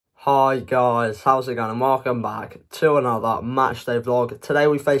Hi guys, how's it going? And welcome back to another Matchday vlog. Today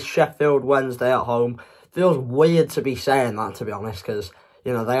we face Sheffield Wednesday at home. Feels weird to be saying that, to be honest, because,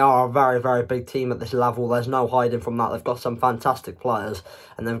 you know, they are a very, very big team at this level. There's no hiding from that. They've got some fantastic players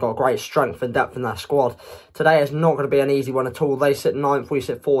and they've got great strength and depth in their squad. Today is not going to be an easy one at all. They sit 9th, we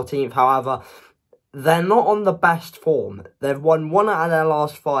sit 14th. However, they're not on the best form. They've won 1 out of their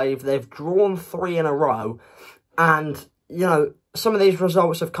last 5. They've drawn 3 in a row. And, you know, some of these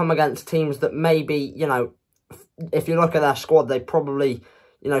results have come against teams that maybe, you know, if you look at their squad, they probably,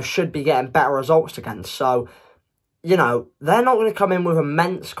 you know, should be getting better results against. So, you know, they're not going to come in with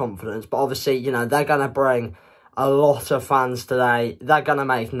immense confidence, but obviously, you know, they're going to bring a lot of fans today. They're going to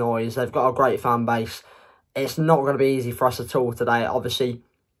make noise. They've got a great fan base. It's not going to be easy for us at all today. Obviously,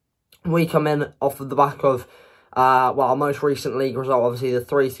 we come in off of the back of, well, our most recent league result, obviously the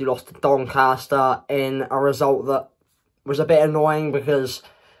 3-2 loss to Doncaster, in a result that was a bit annoying because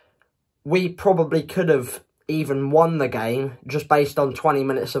we probably could have even won the game just based on 20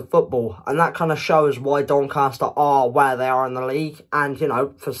 minutes of football. And that kind of shows why Doncaster are where they are in the league. And, you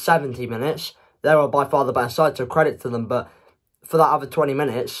know, for 70 minutes, they were by far the best side, so credit to them. But for that other 20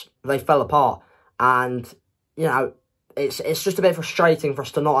 minutes, they fell apart. And, you know, it's just a bit frustrating for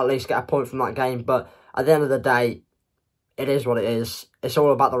us to not at least get a point from that game. But at the end of the day, it is what it is. It's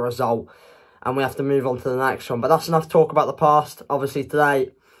all about the result. And we have to move on to the next one. But that's enough talk about the past. Obviously, today,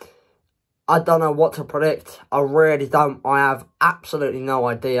 I don't know what to predict. I really don't. I have absolutely no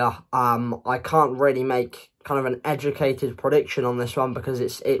idea. I can't really make kind of an educated prediction on this one because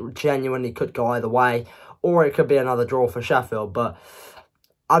it genuinely could go either way. Or it could be another draw for Sheffield. But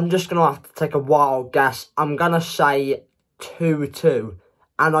I'm just going to have to take a wild guess. I'm going to say 2-2.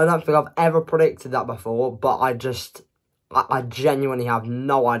 And I don't think I've ever predicted that before. But I genuinely have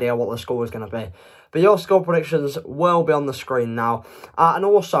no idea what the score is going to be. But your score predictions will be on the screen now. And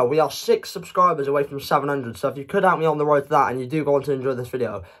also, we are 6 subscribers away from 700. So if you could help me on the road to that and you do go on to enjoy this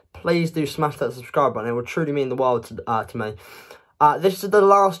video, please do smash that subscribe button. It would truly mean the world to me. This is the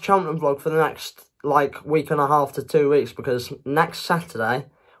last Cheltenham vlog for the next, like, week and a half to 2 weeks. Because next Saturday,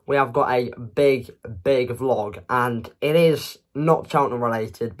 we have got a big vlog. And it is not Cheltenham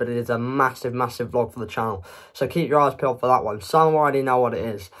related, but it is a massive vlog for the channel. So keep your eyes peeled for that one. Some already know what it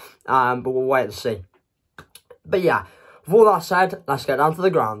is, but we'll wait and see. But yeah, with all that said, let's get down to the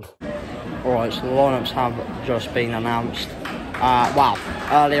ground. Alright, so the lineups have just been announced. Well,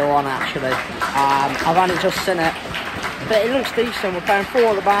 earlier on actually. I've only just seen it, but it looks decent. We're playing 4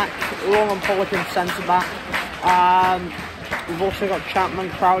 at the back, Long and Polican centre back. We've also got Chapman,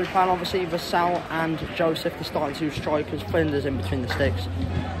 Crowley playing, obviously, Vassell and Joseph, the starting 2 strikers, Flinders in between the sticks.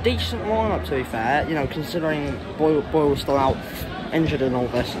 Decent lineup, to be fair, you know, considering Boyle's still out, injured and all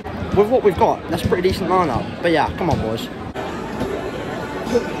this. With what we've got, that's a pretty decent lineup. But yeah, come on, boys.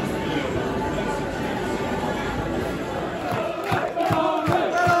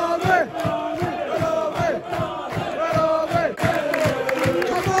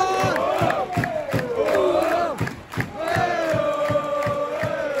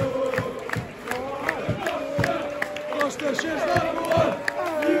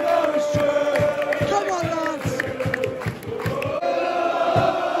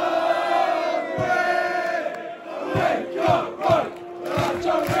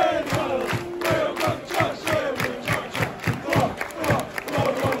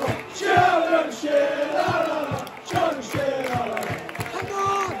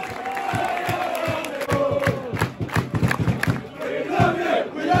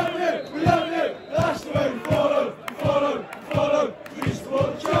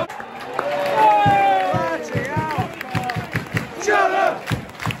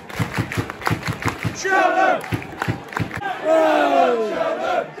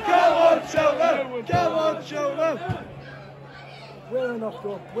 We're enough,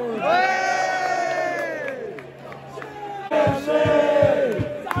 go. We're enough.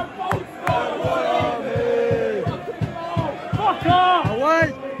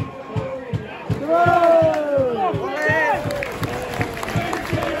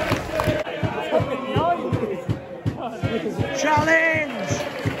 Challenge!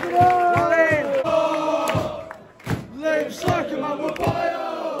 Lives like a man with fire.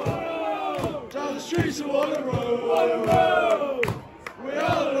 Down the streets of Waterloo. We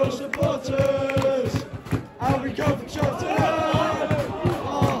are the supporters. And we go for Cheltenham.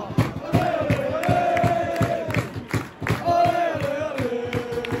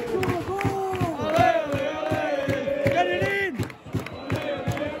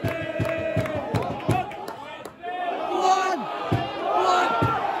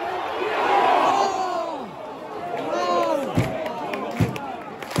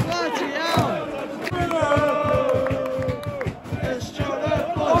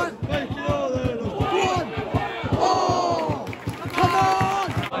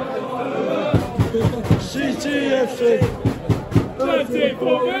 AFC. Dirty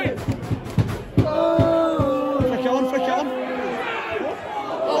for me. Flick it on, flick it on.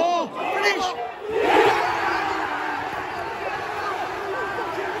 Oh, finish!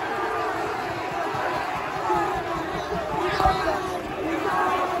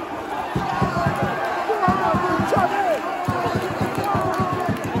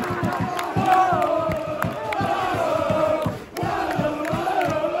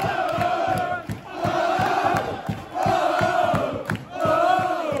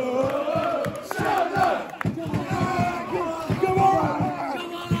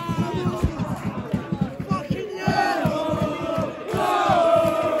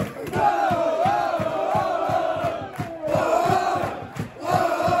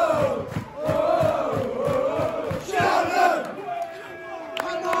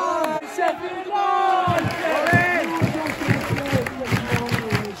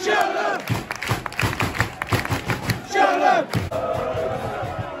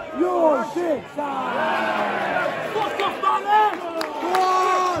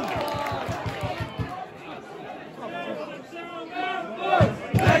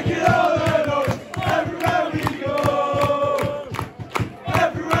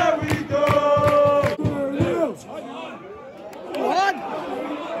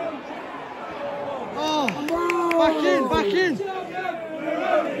 Back in!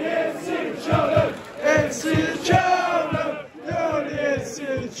 It's the Cheltenham! It's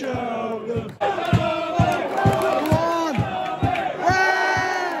the Cheltenham! Come on!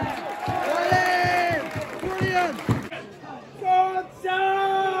 Brilliant!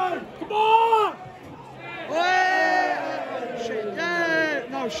 Come on! Shit, yeah!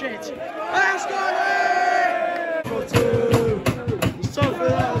 No shit! Let's go! For two! It's time for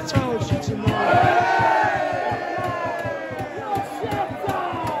that, I told you tonight!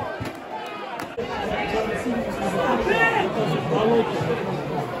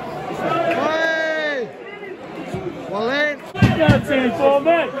 Hey! Well in! Dirty for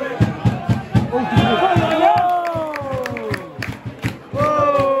me.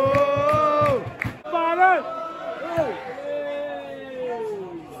 Whoa!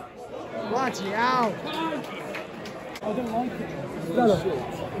 Bloody hell! I don't like it.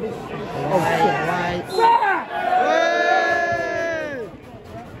 Oh shit! Hey!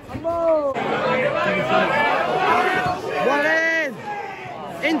 Well in!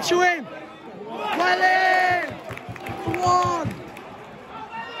 Into him! Well in! Come on!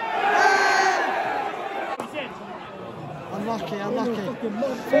 Hey! Unlucky, unlucky.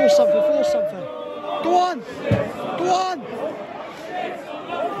 Force something, force something. Go on! Go on!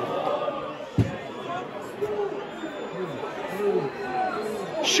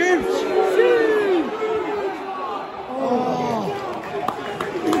 Shoot! Shoot! Oh!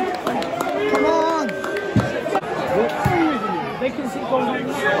 Come on! They can see going.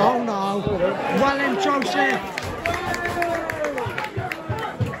 Oh no! Well in, Joseph!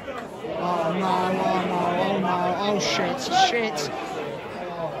 Oh no, oh no, oh no, oh shit, shit!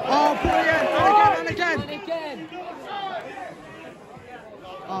 Oh brilliant! And again, and again!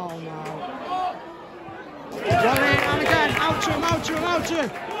 Oh no. Well in, and again, out to him, out to him, out to him!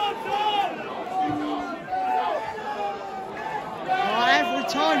 Oh, every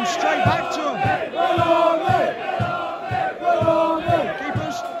time, straight back to him!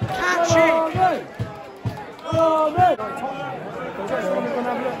 Keepers, catch it!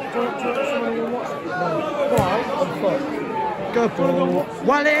 Good ball.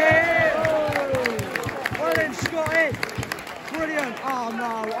 Well in! Well in, Scotty! Brilliant! Oh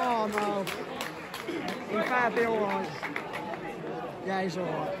no, oh no. He better be alright. Yeah, he's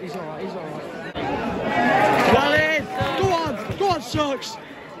alright, he's alright, he's alright. Well in! Go on, Sucks!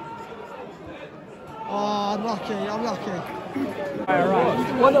 Oh, I'm lucky, I'm lucky.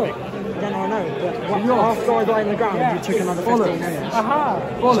 Right. Well, look. Then I know, but after I got in the ground, you took another 15 minutes. Aha!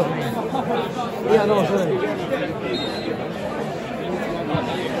 Follow. Yeah, no, sorry.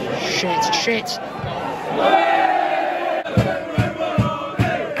 Shit.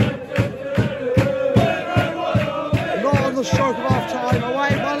 Not on the stroke of half time.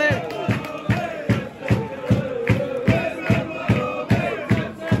 Away, Mullet.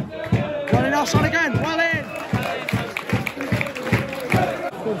 Well in, us on again. Well in.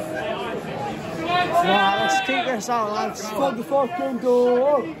 Right, let's keep this out, lads. Fuck the fucking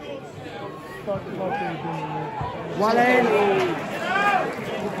door. Well in.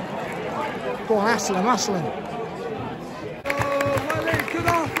 Go on, hustle him. Oh, well in. Good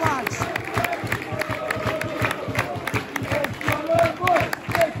off, lads.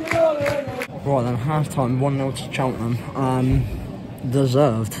 Right then, half time, 1-0 to Cheltenham.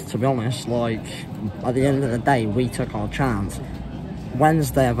 deserved, to be honest. Like, at the end of the day, we took our chance.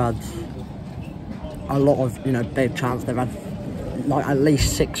 Wednesday have had a lot of, you know, big chance. They've had like at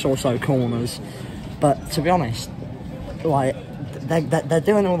least 6 or so corners, but to be honest, like, they're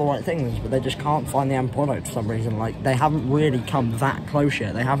doing all the right things, but they just can't find the end product for some reason. Like, they haven't really come that close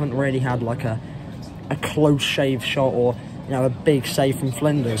yet. They haven't really had like a close shave shot, or, you know, a big save from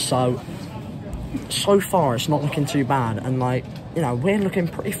Flinders. So far it's not looking too bad, and, like, you know, we're looking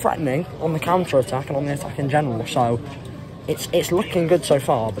pretty threatening on the counter attack and on the attack in general. So it's looking good so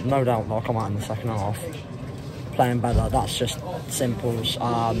far, but no doubt they'll come out in the second half playing better. That's just simples.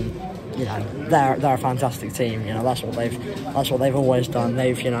 You know, they're a fantastic team. You know, that's what they've always done.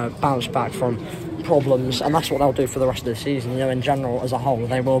 They've, you know, bounced back from problems, and that's what they'll do for the rest of the season. You know, in general, as a whole,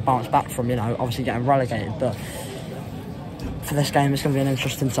 they will bounce back from, you know, obviously getting relegated. But for this game, it's going to be an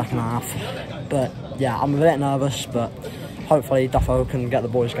interesting second half. But yeah, I'm a bit nervous, but hopefully Duffo can get the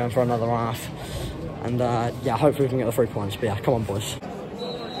boys going for another half, and yeah, hopefully we can get the 3 points. But yeah, come on, boys.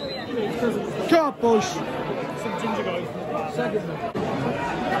 Come on, boys.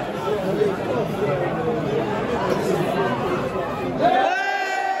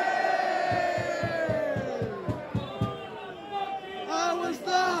 How was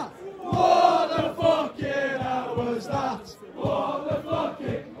that? What the fucking hell was that? What the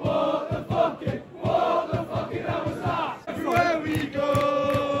fucking hell was that? Everywhere we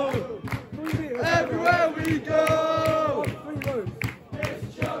go,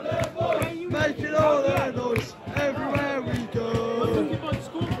 making all the noise. Everywhere we go.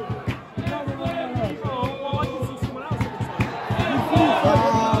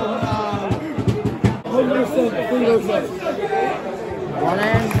 One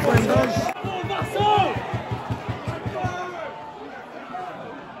end, Flinders.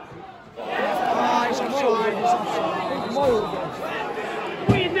 It's offside, it's offside.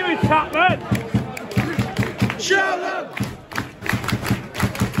 What are you doing, Chapman? Cheltenham!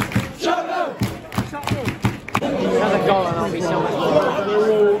 Cheltenham! Another goal and I'll be so much more.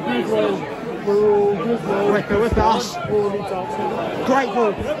 With us. Great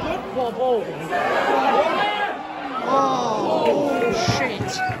ball. What a ball. Oh,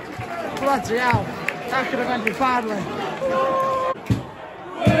 shit. Bloody hell. That could have ended badly.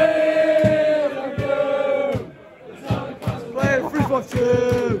 Play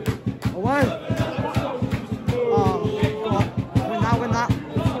 3-5-2. Away. Oh, win that.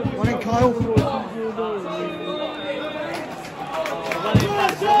 One in, Kyle.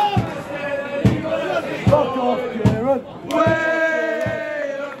 Fuck off, Kieran.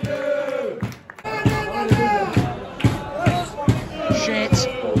 Shit.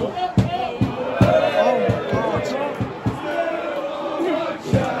 Oh my God.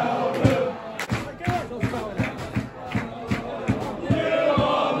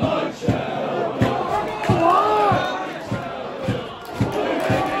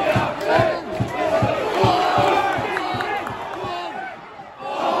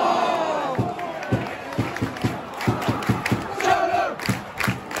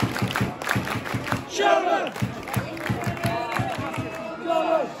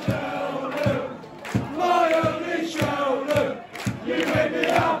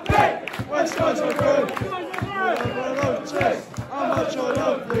 How much I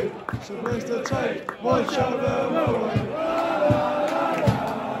love you, so please to take my Cheltenham away.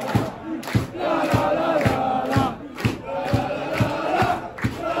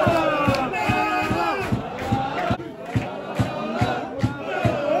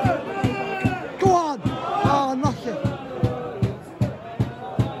 Go on! Oh, nothing.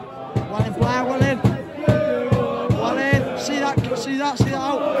 Well in, Blair, well in. Well in. See that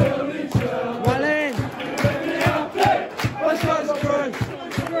out. Well in. Let's go, through.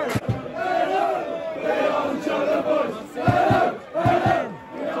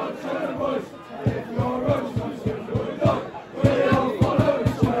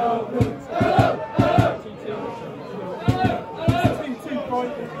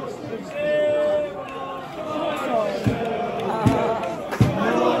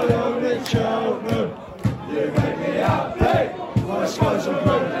 Cheltenham, you make me happy. My skies are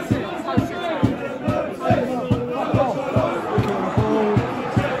blue.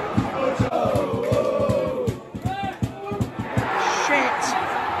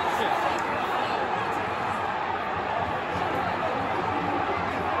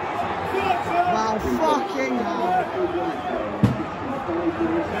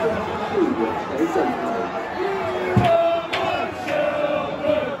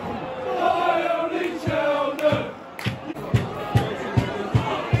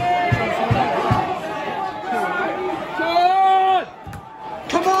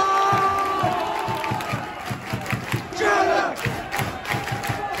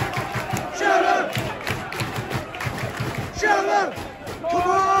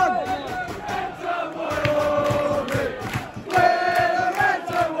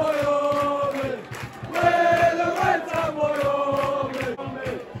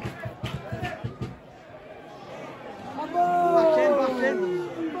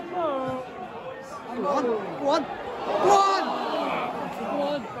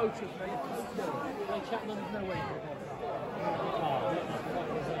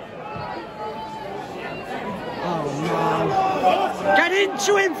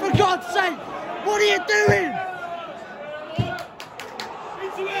 into him, for God's sake! What are you doing?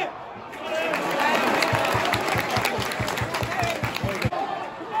 Into it!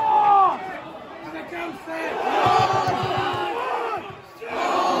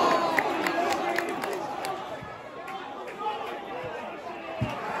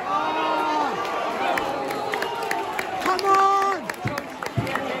 Come on!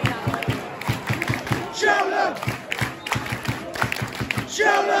 Cheltenham!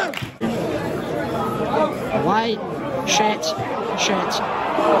 Cheltenham! Wait, shit.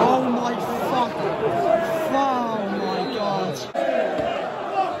 Oh my fuck. Oh my god.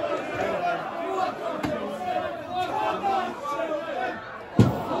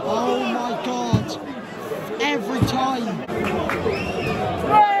 Oh my god. Every time.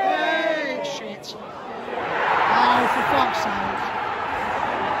 Hey, shit. Oh, for fuck's sake.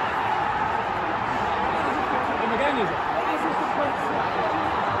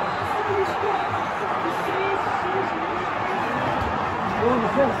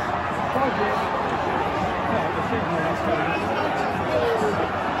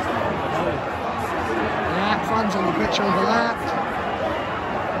 Yeah, fans on the pitch over there.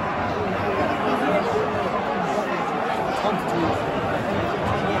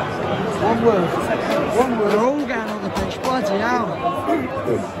 One word. They're all getting on the pitch, bloody hell.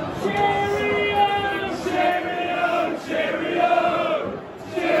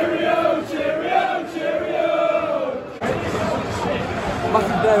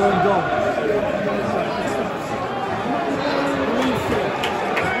 Matchday and goal.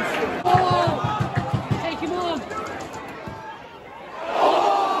 Take him on.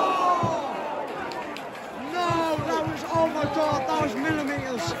 No, that was, oh my god, that was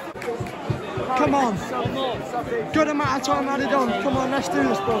millimetres. Come on. Good amount of time added on. Come on, let's do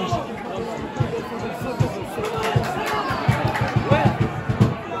this, boys.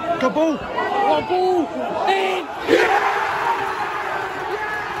 Good ball. One ball. In.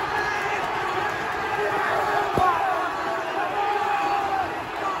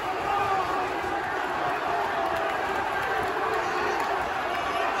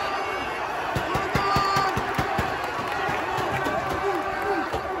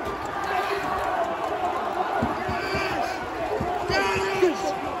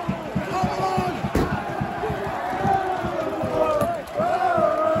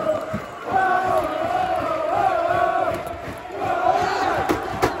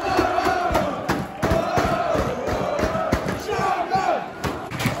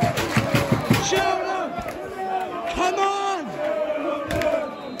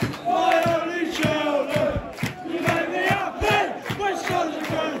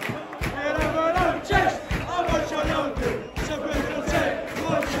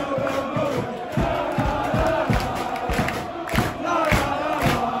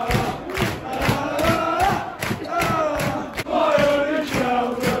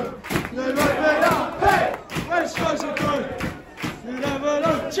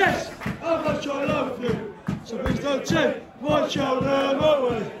 Watch out,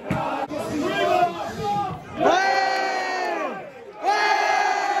 away.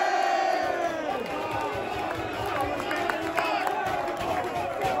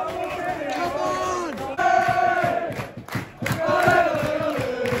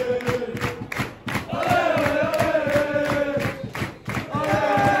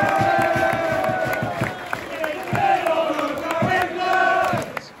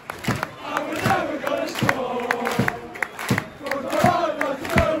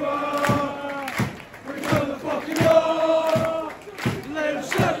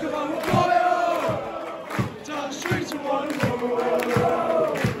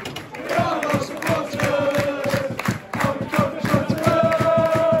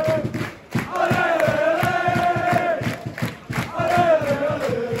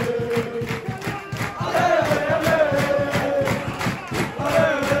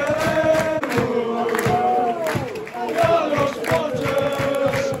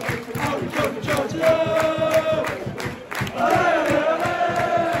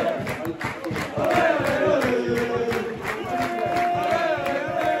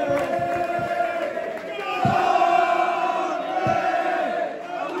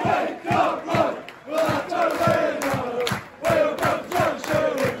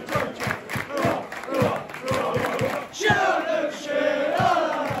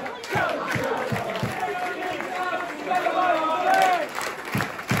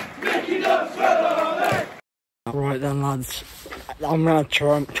 Right then, lads, I'm going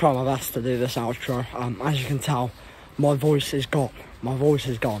to try my best to do this outro. As you can tell, my voice is gone.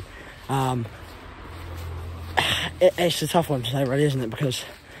 it's a tough one to say, really, isn't it? Because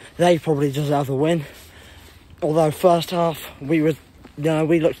they probably deserve the win. Although first half we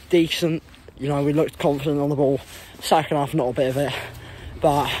looked decent. We looked confident on the ball. Second half, not a bit of it.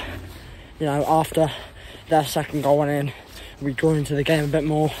 But after their second goal went in, we grew into the game a bit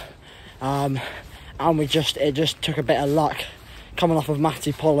more, and it just took a bit of luck coming off of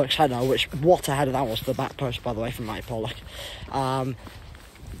Matty Pollock's header, what a header that was to the back post, by the way, from Matty Pollock.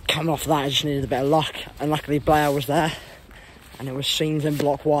 Coming off that, I just needed a bit of luck, and luckily Blair was there, and it was scenes in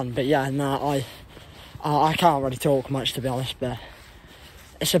block one. But yeah, I can't really talk much, to be honest, but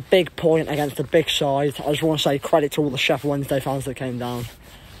it's a big point against a big side. I just want to say credit to all the Sheffield Wednesday fans that came down.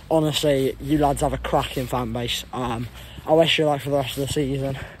 Honestly, you lads have a cracking fan base. I wish you luck for the rest of the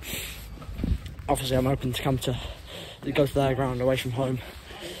season. Obviously, I'm hoping to go to their ground away from home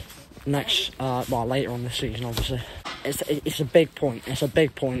later on this season. Obviously, it's a big point. It's a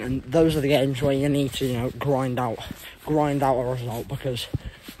big point, and those are the games where you need to grind out a result, because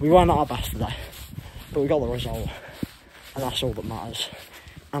we weren't at our best today, but we got the result, and that's all that matters.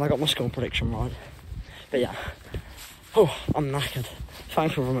 And I got my score prediction right. But yeah, I'm knackered.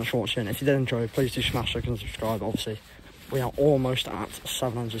 Thank you very much for watching. If you did enjoy, please do smash like and subscribe. Obviously, we are almost at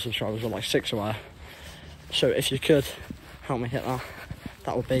 700 subscribers. We're like 6 away. So if you could help me hit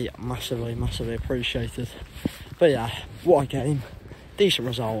that would be massively, massively appreciated. But yeah, what a game. Decent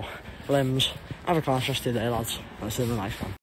result. Limbs. Have a class rest of your day, lads. I'll see you in the next one.